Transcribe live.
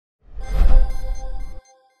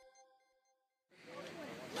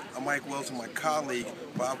I'm Mike Wilson, my colleague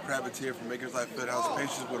Bob Kravitz here from Makers Life Fieldhouse.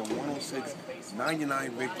 Pacers with a 106-99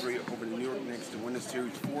 victory over the New York Knicks to win the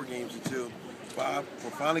series 4-2. Bob,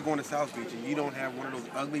 we're finally going to South Beach, and you don't have one of those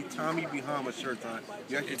ugly Tommy Bahama shirts on.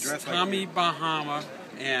 You actually dress like Tommy Bahama,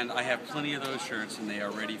 and I have plenty of those shirts, and they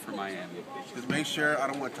are ready for Miami. Just make sure I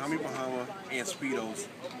don't want Tommy Bahama and Speedos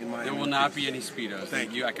in Miami. There will not be any Speedos.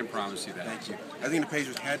 Thank you. I can promise you that. Thank you. I think the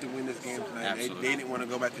Pacers had to win this game tonight. Absolutely. They didn't want to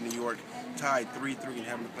go back to New York, tied 3-3 and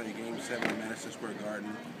having to play Game 7 at Madison Square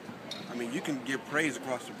Garden. I mean, you can give praise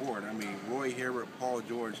across the board. I mean, Roy Hibbert, Paul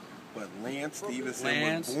George, but Lance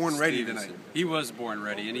Stephenson was born ready tonight. He was born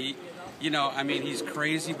ready, and he, he's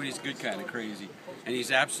crazy, but he's good kind of crazy, and he's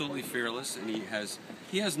absolutely fearless, and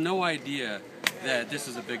he has no idea that this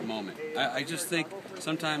is a big moment. I just think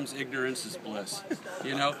sometimes ignorance is bliss.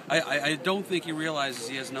 I don't think he realizes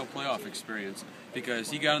he has no playoff experience because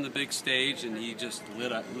he got on the big stage and he just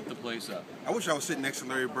lit the place up. I wish I was sitting next to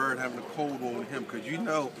Larry Bird having a cold one with him because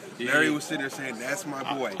Larry was sitting there saying, "That's my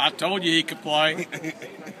boy." I told you he could play.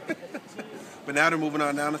 But now they're moving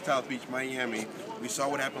on down to South Beach, Miami. We saw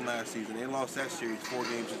what happened last season. They lost that series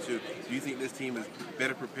 4-2. Do you think this team is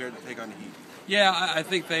better prepared to take on the Heat? Yeah, I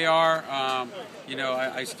think they are.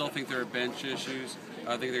 I still think there are bench issues.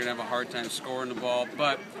 I think they're going to have a hard time scoring the ball.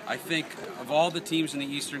 But I think of all the teams in the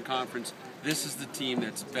Eastern Conference, this is the team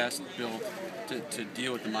that's best built to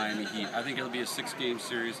deal with the Miami Heat. I think it'll be a 6-game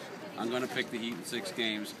series. I'm going to pick the Heat in 6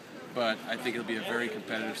 games. But I think it'll be a very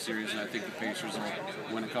competitive series, and I think the Pacers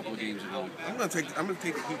will win a couple of games at home. I'm going to take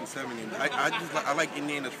the Heat in 7 games. I like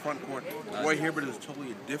Indiana's front court. Roy Hibbert is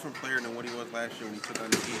totally a different player than what he was last year when he took on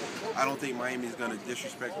the Heat. I don't think Miami's going to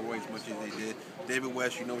disrespect Roy as much as they did. David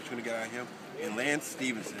West, you know what you're going to get out of him. And Lance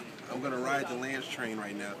Stephenson. I'm going to ride the Lance train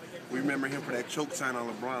right now. We remember him for that choke sign on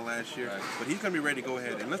LeBron last year, right. But he's going to be ready to go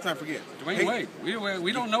ahead. And let's not forget, Dwayne Wade.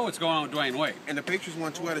 We don't know what's going on with Dwayne Wade. And the Patriots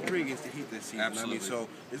won 2 out of 3 against the Heat this season. Absolutely. So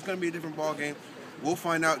it's going to be a different ball game. We'll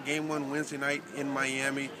find out Game 1 Wednesday night in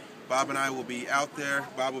Miami. Bob and I will be out there.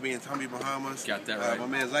 Bob will be in Tommy Bahamas. Got that right. My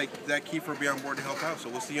man Zach Kiefer will be on board to help out. So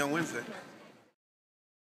we'll see you on Wednesday.